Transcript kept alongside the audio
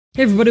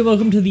Hey everybody,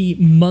 welcome to the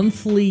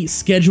monthly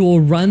schedule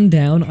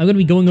rundown. I'm going to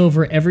be going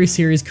over every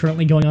series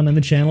currently going on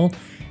the channel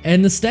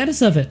and the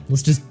status of it.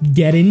 Let's just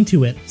get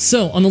into it.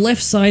 So, on the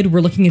left side, we're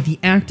looking at the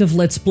active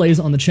Let's Plays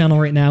on the channel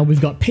right now. We've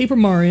got Paper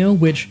Mario,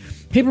 which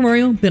Paper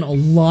Mario, been a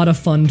lot of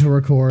fun to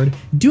record,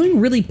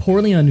 doing really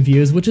poorly on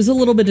views, which is a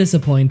little bit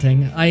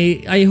disappointing.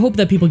 I hope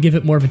that people give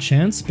it more of a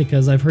chance,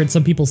 because I've heard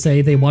some people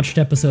say they watched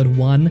episode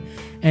 1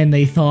 and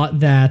they thought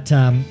that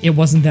it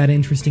wasn't that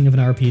interesting of an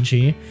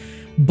RPG.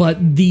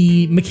 But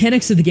the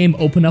mechanics of the game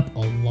open up a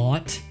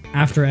lot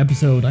after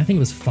episode, I think it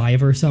was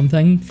 5 or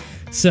something.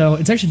 So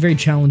it's actually very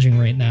challenging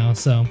right now,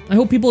 so I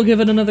hope people give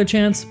it another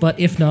chance, but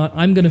if not,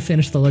 I'm gonna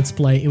finish the Let's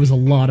Play. It was a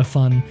lot of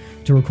fun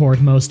to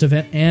record most of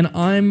it, and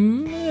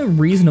I'm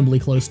reasonably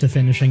close to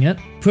finishing it.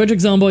 Project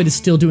Zomboid is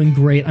still doing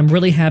great. I'm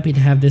really happy to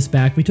have this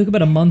back. We took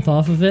about a month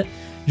off of it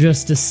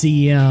just to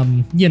see,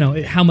 you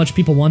know, how much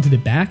people wanted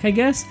it back, I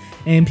guess,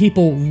 and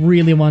people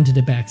really wanted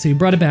it back. So we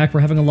brought it back.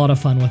 We're having a lot of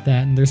fun with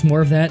that, and there's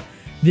more of that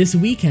this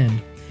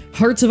weekend.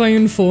 Hearts of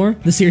Iron 4,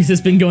 the series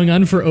has been going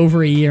on for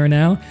over a year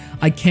now.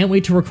 I can't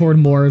wait to record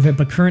more of it,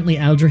 but currently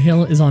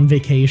Aldrahill is on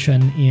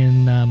vacation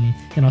in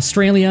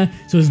Australia,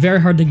 so it's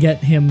very hard to get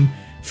him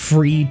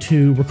free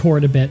to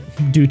record a bit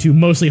due to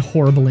mostly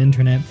horrible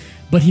internet.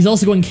 But he's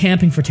also going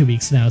camping for 2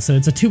 weeks now, so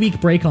it's a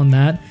 2-week break on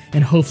that,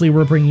 and hopefully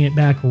we're bringing it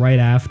back right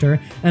after.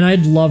 And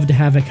I'd love to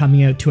have it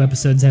coming out 2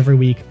 episodes every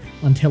week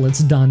until it's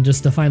done,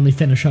 just to finally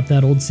finish up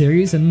that old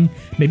series and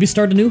maybe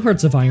start a new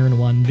Hearts of Iron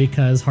one,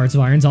 because Hearts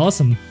of Iron's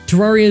awesome.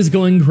 Terraria is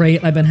going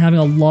great. I've been having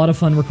a lot of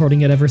fun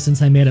recording it ever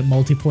since I made it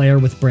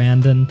multiplayer with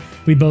Brandon.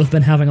 We've both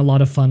been having a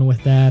lot of fun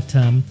with that.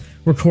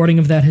 Recording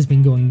of that has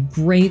been going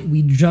great.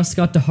 We just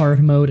got to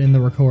hard mode in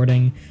the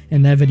recording,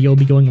 and that video will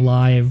be going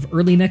live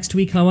early next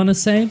week, I want to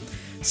say.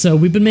 So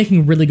we've been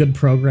making really good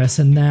progress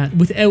in that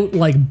without,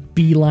 like,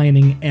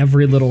 beelining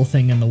every little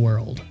thing in the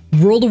world.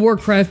 World of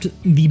Warcraft: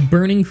 The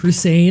Burning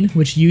Crusade,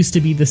 which used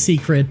to be the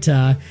secret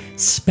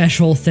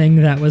special thing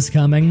that was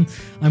coming,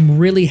 I'm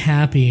really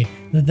happy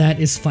that that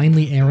is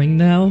finally airing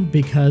now,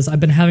 because I've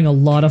been having a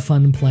lot of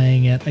fun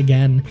playing it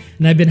again,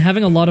 and I've been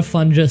having a lot of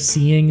fun just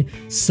seeing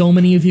so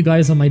many of you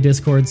guys on my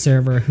Discord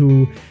server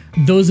who,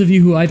 those of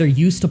you who either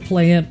used to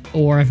play it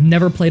or have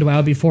never played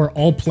WoW before,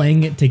 all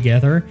playing it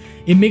together.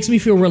 It makes me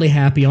feel really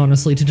happy,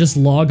 honestly, to just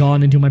log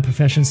on and do my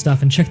profession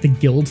stuff and check the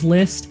guild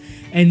list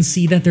and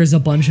see that there's a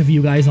bunch of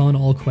you guys on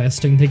all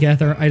questing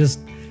together.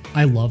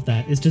 I love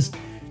that. It's just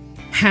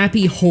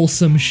happy,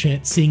 wholesome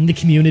shit, seeing the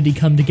community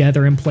come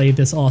together and play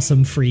this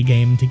awesome free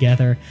game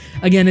together.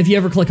 Again, if you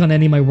ever click on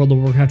any of my World of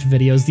Warcraft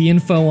videos, the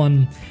info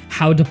on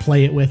how to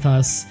play it with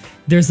us,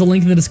 there's a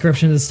link in the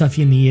description of the stuff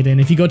you need,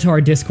 and if you go to our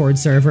Discord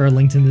server,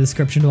 linked in the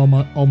description to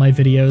all my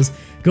videos,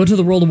 go to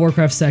the World of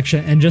Warcraft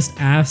section and just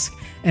ask,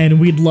 and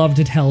we'd love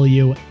to tell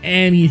you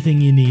anything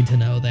you need to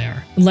know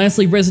there. And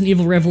lastly, Resident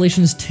Evil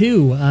Revelations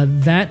 2,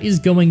 that is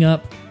going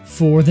up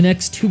for the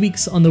next 2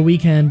 weeks on the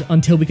weekend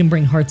until we can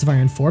bring Hearts of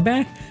Iron 4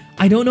 back.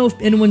 I don't know if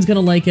anyone's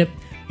gonna like it.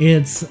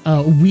 It's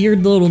a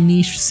weird little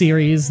niche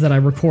series that I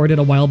recorded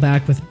a while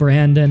back with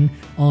Brandon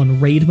on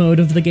raid mode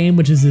of the game,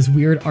 which is this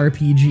weird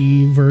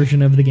RPG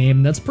version of the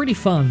game that's pretty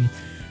fun.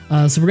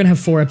 So we're gonna have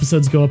 4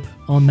 episodes go up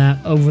on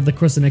that over the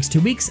course of the next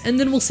 2 weeks, and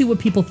then we'll see what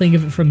people think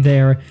of it from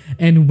there,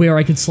 and where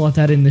I could slot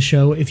that in the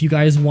show if you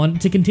guys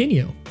want to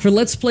continue. For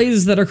Let's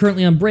Plays that are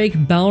currently on break,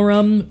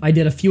 Balram, I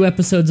did a few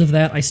episodes of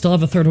that. I still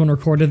have a 3rd one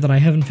recorded that I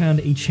haven't found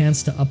a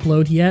chance to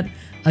upload yet.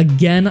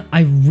 Again,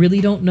 I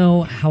really don't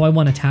know how I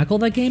want to tackle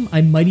that game.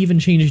 I might even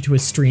change it to a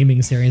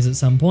streaming series at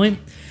some point.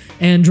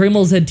 And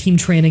Draymall Z Team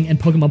Training and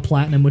Pokemon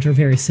Platinum, which are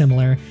very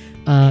similar.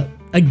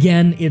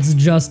 Again, it's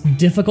just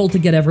difficult to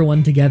get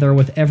everyone together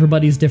with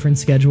everybody's different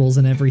schedules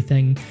and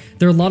everything.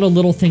 There are a lot of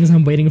little things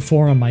I'm waiting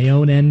for on my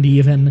own end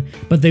even,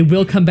 but they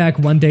will come back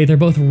one day. They're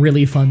both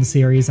really fun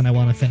series, and I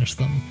want to finish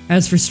them.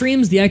 As for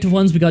streams, the active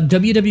ones, we got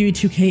WWE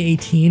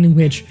 2K18,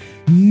 which,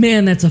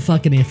 man, that's a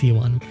fucking iffy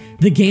one.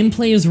 The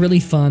gameplay is really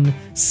fun.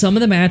 Some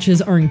of the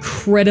matches are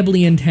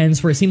incredibly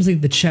intense, where it seems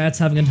like the chat's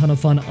having a ton of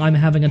fun, I'm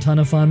having a ton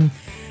of fun.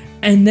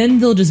 And then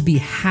there'll just be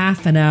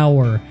half an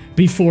hour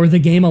before the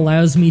game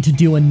allows me to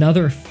do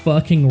another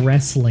fucking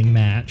wrestling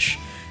match.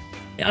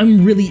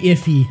 I'm really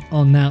iffy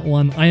on that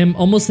one. I am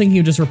almost thinking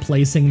of just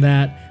replacing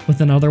that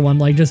with another one,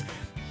 like just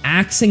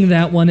axing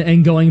that one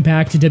and going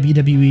back to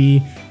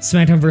WWE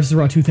SmackDown vs.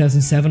 Raw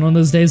 2007 on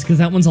those days, because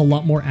that one's a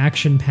lot more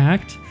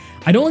action-packed.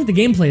 I don't like the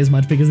gameplay as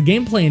much, because the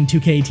gameplay in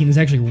 2K18 is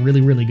actually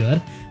really, really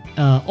good.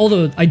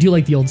 Although I do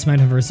like the old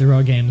SmackDown vs.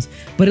 Raw games.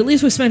 But at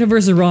least with SmackDown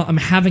vs. Raw, I'm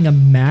having a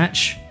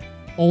match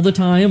all the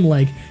time.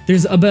 Like,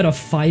 there's about a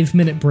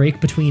 5-minute break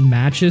between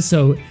matches,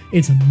 so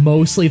it's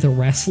mostly the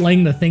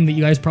wrestling, the thing that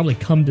you guys probably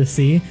come to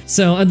see.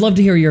 So I'd love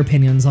to hear your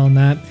opinions on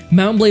that.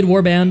 Mountain Blade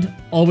Warband,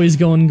 always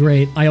going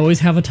great. I always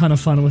have a ton of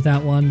fun with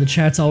that one. The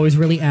chat's always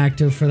really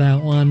active for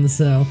that one,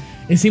 so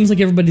it seems like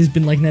everybody's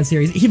been liking that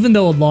series, even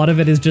though a lot of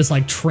it is just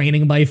like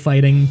training by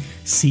fighting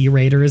Sea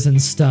Raiders and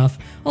stuff.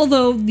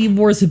 Although the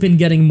wars have been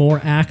getting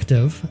more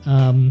active.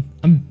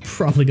 I'm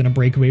probably gonna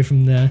break away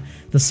from the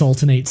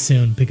Sultanate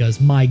soon, because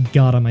my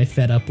god am I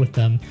fed up with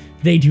them.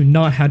 They do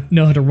not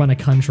know how to run a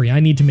country. I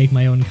need to make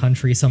my own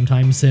country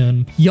sometime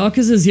soon.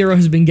 Yakuza 0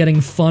 has been getting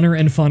funner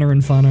and funner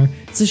and funner.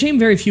 It's a shame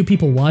very few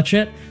people watch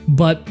it,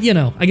 but, you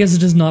know, I guess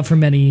it's just not for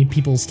many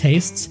people's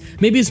tastes.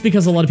 Maybe it's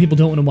because a lot of people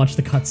don't want to watch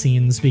the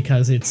cutscenes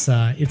because it's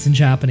in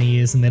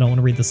Japanese and they don't want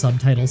to read the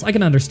subtitles. I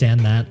can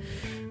understand that.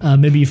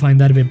 Maybe you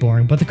find that a bit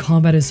boring, but the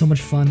combat is so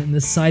much fun, and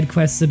the side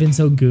quests have been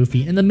so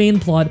goofy, and the main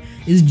plot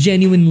is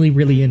genuinely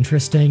really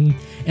interesting,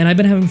 and I've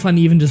been having fun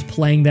even just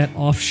playing that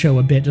off show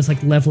a bit, just like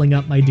leveling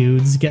up my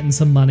dudes, getting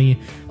some money,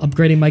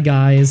 upgrading my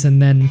guys,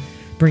 and then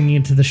bringing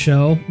it to the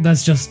show.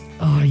 That's just,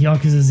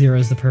 Yakuza 0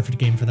 is the perfect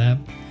game for that.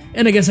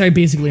 And I guess I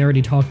basically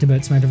already talked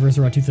about Smash vs.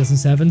 Raw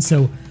 2007,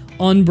 so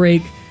on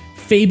break,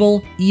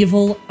 Fable,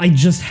 Evil, I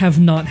just have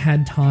not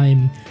had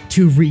time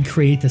to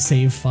recreate the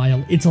save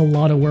file. It's a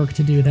lot of work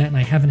to do that, and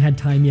I haven't had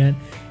time yet.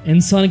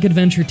 And Sonic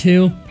Adventure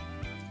 2,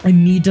 I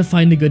need to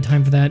find a good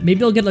time for that.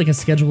 Maybe I'll get like a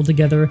schedule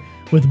together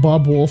with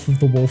Bob Wolf of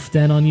the Wolf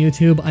Den on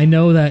YouTube. I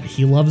know that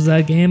he loves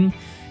that game,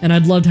 and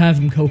I'd love to have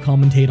him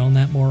co-commentate on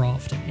that more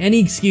often. Any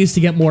excuse to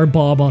get more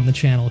Bob on the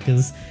channel,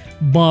 because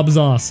Bob's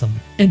awesome.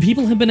 And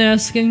people have been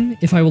asking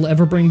if I will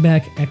ever bring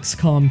back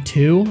XCOM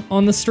 2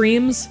 on the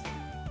streams.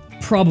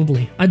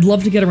 Probably. I'd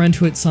love to get around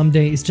to it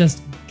someday, it's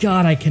just,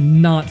 God, I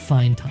cannot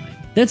find time.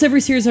 That's every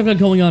series I've got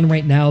going on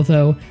right now,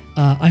 though.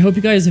 I hope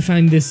you guys have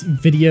found this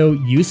video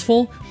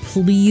useful.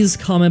 Please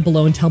comment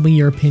below and tell me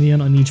your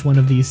opinion on each one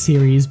of these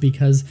series,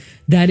 because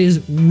that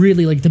is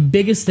really, like, the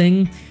biggest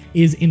thing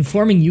is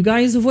informing you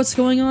guys of what's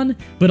going on,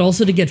 but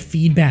also to get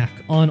feedback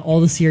on all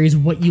the series,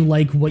 what you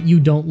like, what you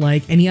don't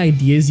like, any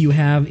ideas you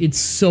have. It's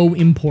so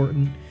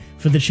important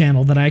for the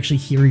channel that I actually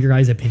hear your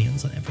guys'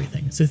 opinions on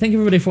everything. So thank you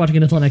everybody for watching,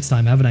 and until next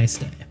time, have a nice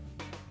day.